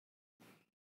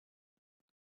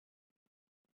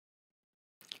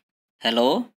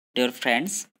Hello, dear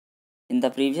friends. In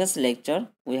the previous lecture,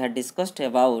 we had discussed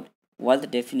about wealth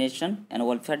definition and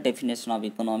welfare definition of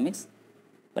economics.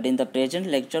 But in the present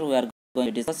lecture, we are going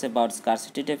to discuss about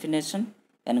scarcity definition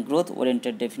and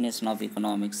growth-oriented definition of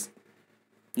economics.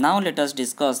 Now let us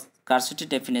discuss scarcity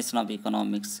definition of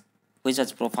economics, which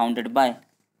was propounded by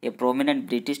a prominent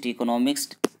British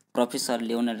economist, Professor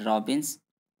Leonard Robbins.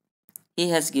 He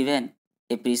has given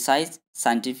a precise,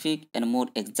 scientific, and more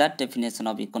exact definition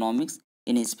of economics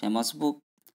in his famous book,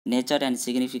 Nature and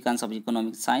Significance of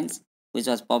Economic Science, which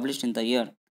was published in the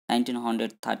year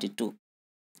 1932.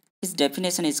 His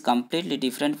definition is completely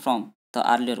different from the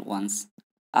earlier ones.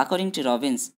 According to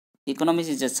Robbins, economics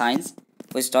is a science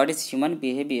which studies human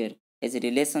behavior as a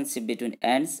relationship between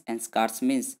ends and scarce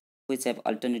means which have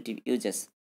alternative uses.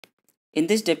 In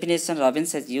this definition,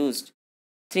 Robbins has used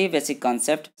three basic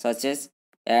concepts such as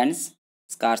ends,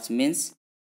 scarce means,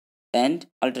 and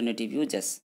alternative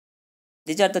uses.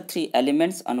 These are the three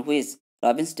elements on which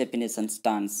Robbins' definition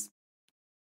stands.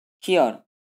 Here,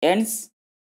 ends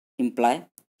imply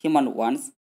human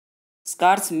wants,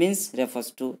 scarce means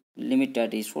refers to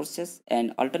limited resources,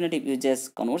 and alternative uses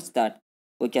connotes that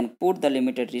we can put the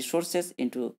limited resources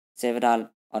into several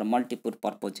or multiple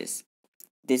purposes.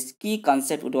 This key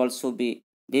concept would also be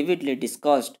vividly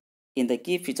discussed in the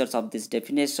key features of this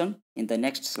definition in the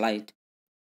next slide.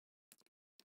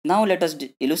 Now let us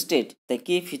illustrate the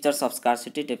key features of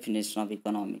scarcity definition of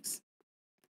economics.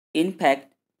 In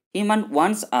fact, human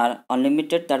wants are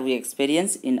unlimited that we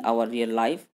experience in our real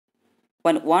life.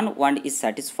 When one want is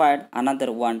satisfied,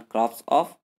 another want crops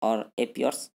up or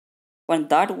appears. When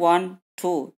that one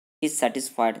too is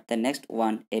satisfied, the next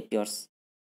one appears.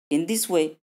 In this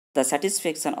way, the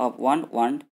satisfaction of one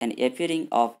want and appearing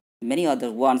of many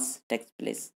other wants takes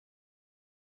place.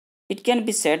 It can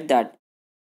be said that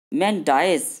man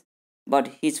dies, but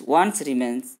his wants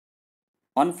remains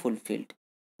unfulfilled.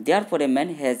 Therefore, a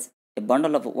man has a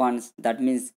bundle of wants. That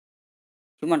means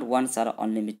human wants are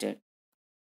unlimited.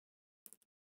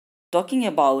 Talking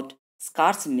about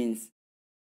scarce means,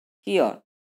 here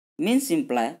means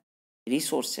imply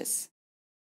resources.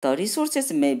 The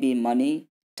resources may be money,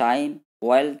 time,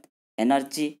 wealth,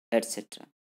 energy, etc.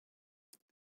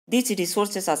 These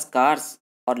resources are scarce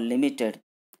or limited,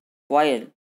 while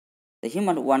the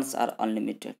human wants are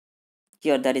unlimited.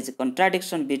 Here there is a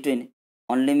contradiction between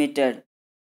unlimited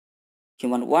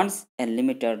human wants and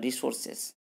limited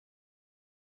resources.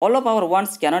 All of our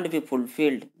wants cannot be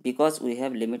fulfilled because we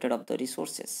have limited of the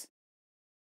resources.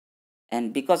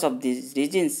 And because of these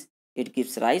reasons, it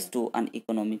gives rise to an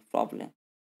economic problem.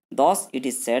 Thus, it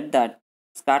is said that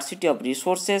scarcity of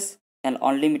resources and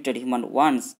unlimited human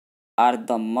wants are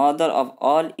the mother of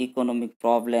all economic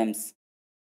problems.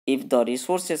 If the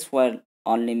resources were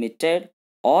unlimited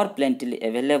or plentifully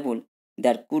available,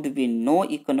 there could be no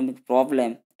economic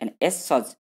problem, and as such,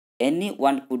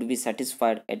 anyone could be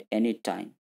satisfied at any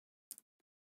time.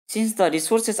 Since the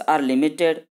resources are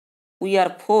limited, we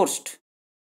are forced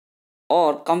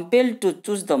or compelled to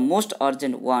choose the most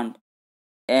urgent want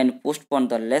and postpone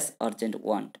the less urgent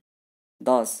want.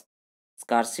 Thus,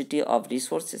 scarcity of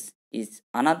resources is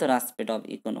another aspect of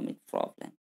economic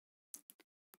problem.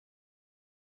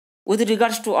 With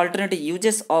regards to alternative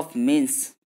uses of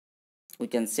means, we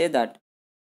can say that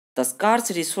the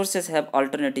scarce resources have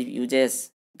alternative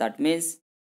uses. That means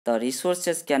the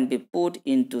resources can be put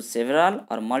into several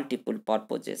or multiple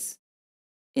purposes.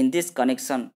 In this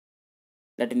connection,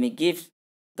 let me give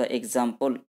the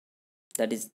example,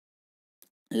 that is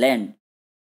land.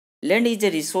 Land is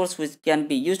a resource which can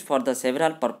be used for the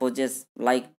several purposes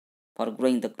like for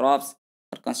growing the crops,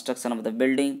 for construction of the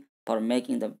building, for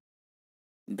making the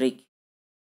brick.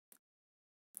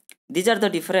 These are the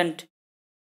different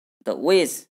the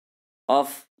ways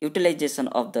of utilization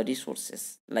of the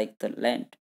resources like the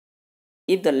land.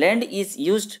 If the land is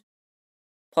used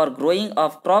for growing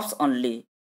of crops only,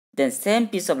 then same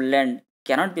piece of land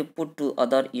cannot be put to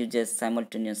other uses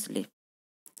simultaneously.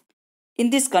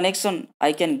 In this connection,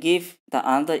 I can give the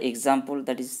another example,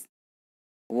 that is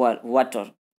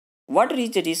water. Water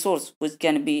is a resource which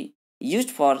can be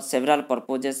used for several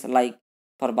purposes like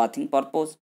for bathing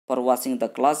purpose, for washing the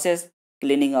clothes,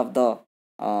 cleaning of the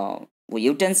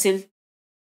utensil.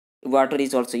 Water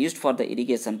is also used for the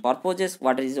irrigation purposes.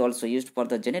 Water is also used for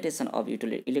the generation of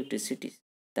electricity.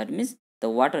 That means the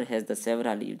water has the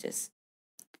several uses.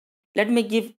 Let me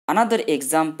give another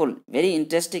example, very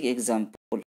interesting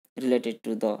example related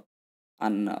to the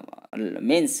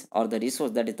means or the resource,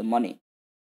 that is the money.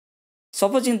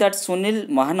 Supposing that Sunil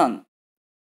Mahanan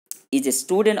is a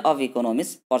student of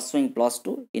economics pursuing plus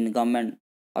 2 in government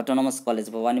autonomous college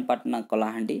Bhavanipatna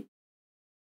Kalahandi.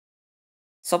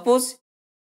 Suppose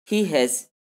he has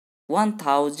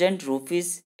 1000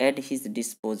 rupees at his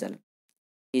disposal.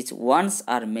 His wants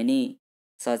are many,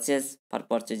 such as for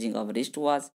purchasing of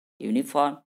wristwatch,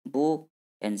 uniform, book,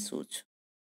 and shoes.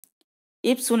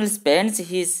 If Sunil spends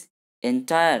his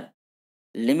entire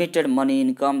limited money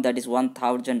income, that is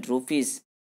 1000 rupees,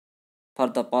 for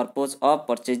the purpose of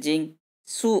purchasing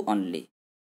shoe only,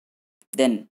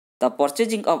 then the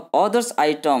purchasing of others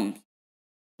items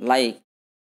like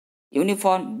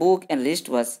uniform, book, and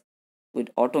wristwatch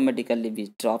would automatically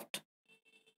be dropped.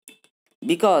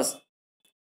 Because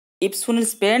if Sunil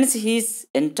spends his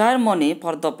entire money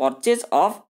for the purchase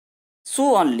of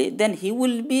shoe only, then he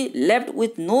will be left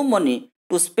with no money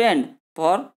to spend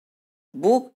for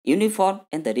book, uniform,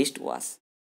 and the wristwatch.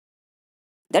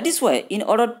 That is why, in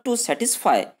order to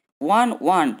satisfy one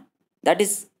want, that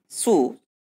is shoe,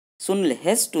 Sunil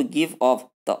has to give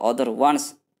up the other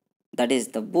wants, that is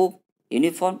the book,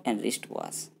 uniform, and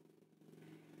wristwatch.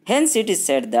 Hence, it is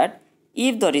said that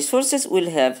if the resources will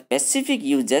have specific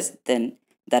uses, then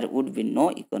there would be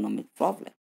no economic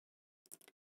problem.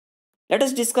 Let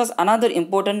us discuss another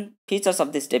important features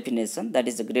of this definition, that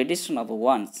is the gradation of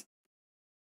wants.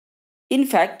 In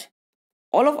fact,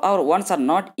 all of our wants are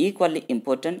not equally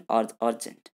important or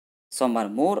urgent. Some are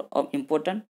more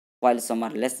important while some are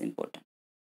less important.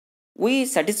 We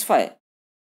satisfy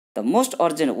the most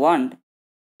urgent want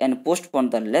and postpone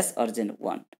the less urgent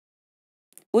want.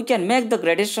 We can make the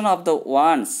gradation of the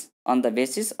wants on the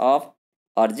basis of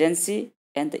urgency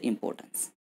and the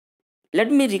importance. Let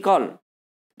me recall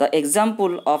the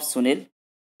example of Sunil.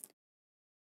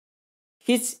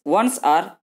 His wants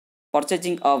are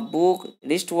purchasing of book,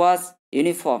 wristwatch,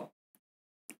 uniform.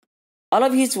 All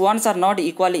of his wants are not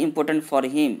equally important for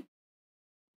him.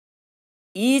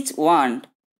 Each want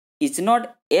is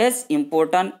not as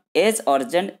important, as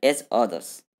urgent as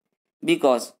others,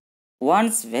 because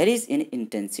wants varies in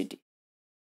intensity.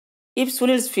 If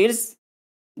Sunil feels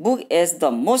book as the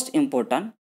most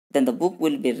important, then the book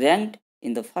will be ranked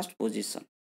in the first position.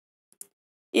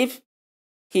 If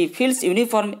he feels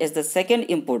uniform as the second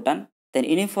important, then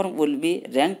uniform will be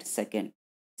ranked second.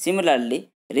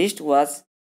 Similarly, wristwatch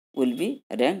will be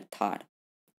ranked third.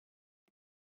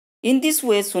 In this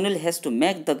way, Sunil has to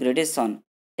make the gradation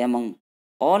among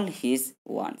all his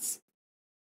wants.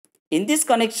 In this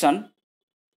connection,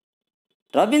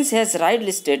 Robbins has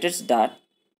rightly stated that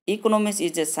economics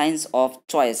is a science of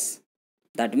choice.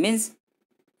 That means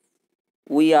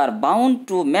we are bound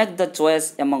to make the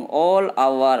choice among all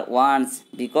our wants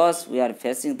because we are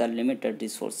facing the limited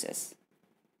resources.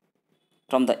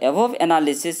 From the above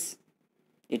analysis,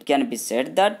 it can be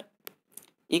said that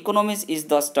economics is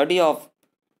the study of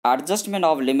adjustment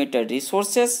of limited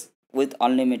resources with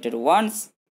unlimited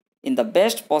wants in the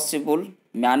best possible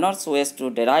manner so as to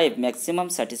derive maximum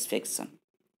satisfaction.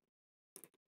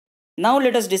 Now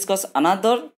let us discuss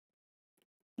another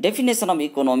definition of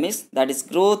economics, that is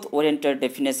growth-oriented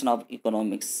definition of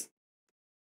economics,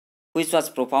 which was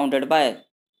propounded by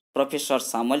Professor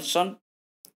Samuelson,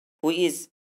 who is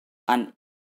an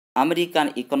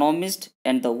American economist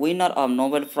and the winner of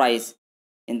Nobel Prize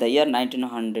in the year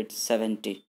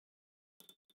 1970.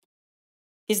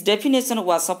 His definition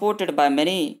was supported by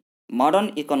many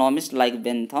modern economists like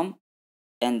Bentham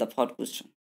and the Ferguson.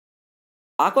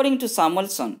 According to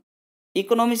Samuelson,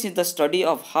 economics is the study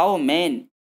of how men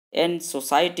and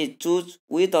society choose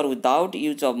with or without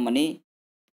use of money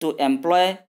to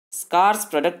employ scarce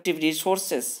productive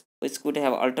resources which could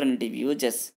have alternative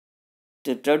uses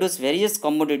to produce various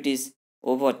commodities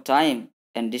over time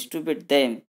and distribute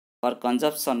them for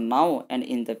consumption now and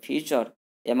in the future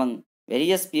among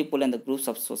various people and the groups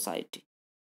of society.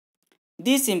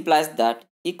 This implies that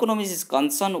economics is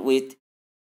concerned with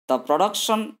the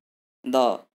production,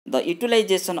 the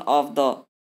utilization of the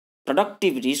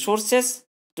productive resources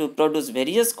to produce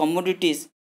various commodities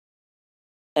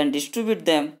and distribute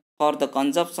them for the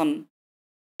consumption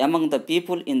among the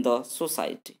people in the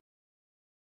society.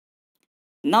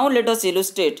 Now let us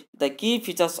illustrate the key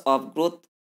features of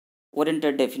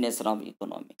growth-oriented definition of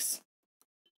economics.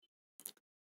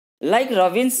 Like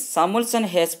Robbins, Samuelson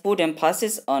has put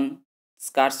emphasis on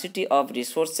scarcity of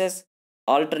resources,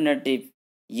 alternative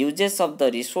uses of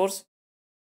the resource,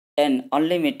 and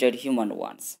unlimited human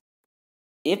wants.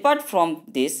 Apart from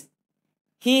this,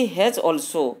 he has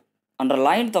also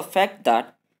underlined the fact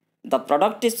that the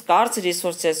productive scarce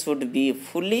resources should be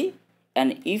fully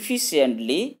and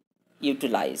efficiently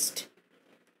utilized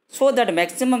so that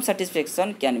maximum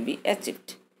satisfaction can be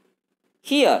achieved.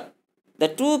 Here, the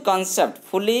two concepts,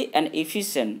 fully and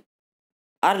efficient,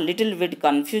 are little bit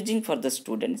confusing for the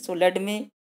student. So let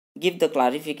me give the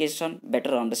clarification,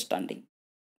 better understanding.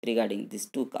 regarding these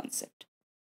two concepts.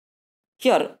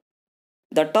 Here,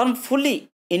 the term fully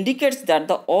indicates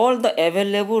that all the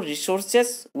available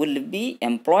resources will be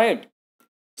employed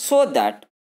so that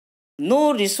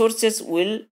no resources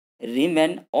will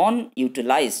remain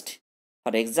unutilized.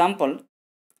 For example,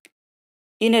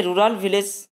 in a rural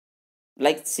village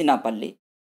like Sinapalli,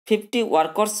 50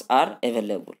 workers are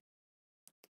available.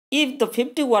 If the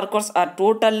 50 workers are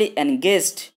totally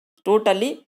engaged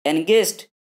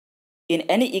in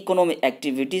any economic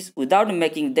activities without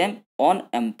making them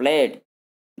unemployed,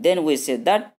 then we say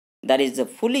that there is a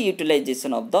fully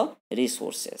utilization of the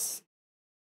resources.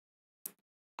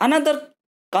 Another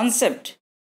concept,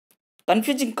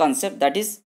 confusing concept, that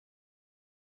is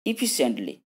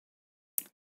efficiently.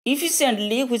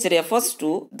 Efficiently, which refers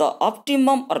to the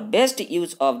optimum or best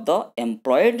use of the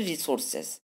employed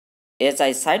resources. As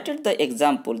I cited the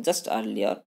example just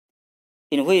earlier,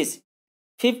 in which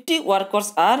 50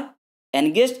 workers are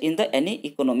engaged in any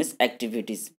economic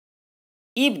activities.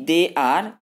 If they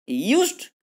are used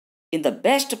in the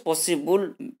best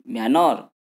possible manner,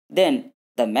 then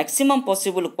the maximum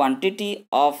possible quantity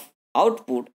of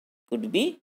output could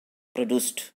be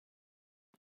produced.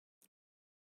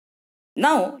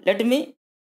 Now, let me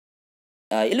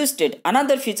illustrate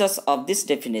another features of this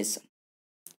definition.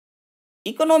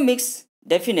 Economics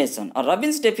definition or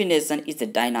Robbins definition is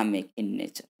dynamic in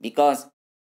nature because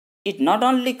it not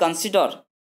only consider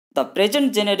the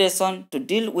present generation to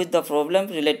deal with the problem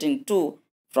relating to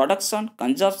production,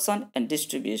 consumption and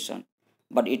distribution,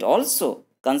 but it also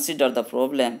consider the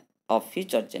problem of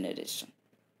future generation.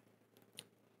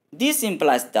 This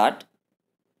implies that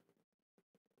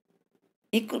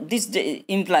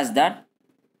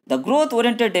the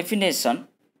growth-oriented definition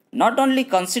not only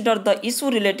consider the issue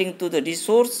relating to the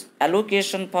resource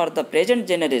allocation for the present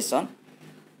generation,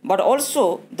 but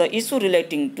also the issue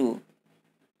relating to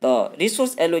the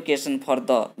resource allocation for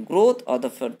the growth of the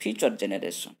future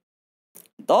generation.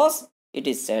 Thus, it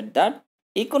is said that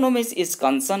economics is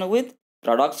concerned with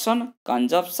production,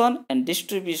 consumption and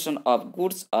distribution of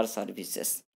goods or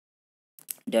services.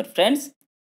 Dear friends,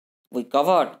 we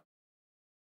covered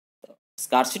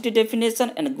scarcity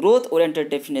definition and growth-oriented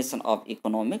definition of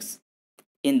economics.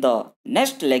 In the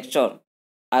next lecture,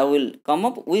 I will come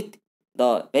up with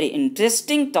the very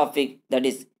interesting topic, that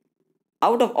is,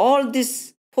 out of all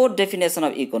these four definitions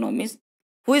of economics,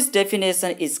 which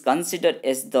definition is considered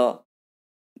as the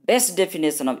best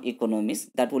definition of economics,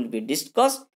 that will be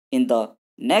discussed in the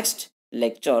next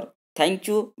lecture. Thank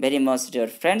you very much, dear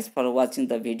friends, for watching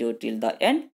the video till the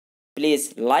end.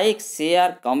 Please like,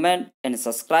 share, comment and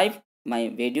subscribe my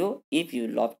video if you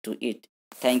love to it.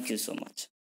 Thank you so much.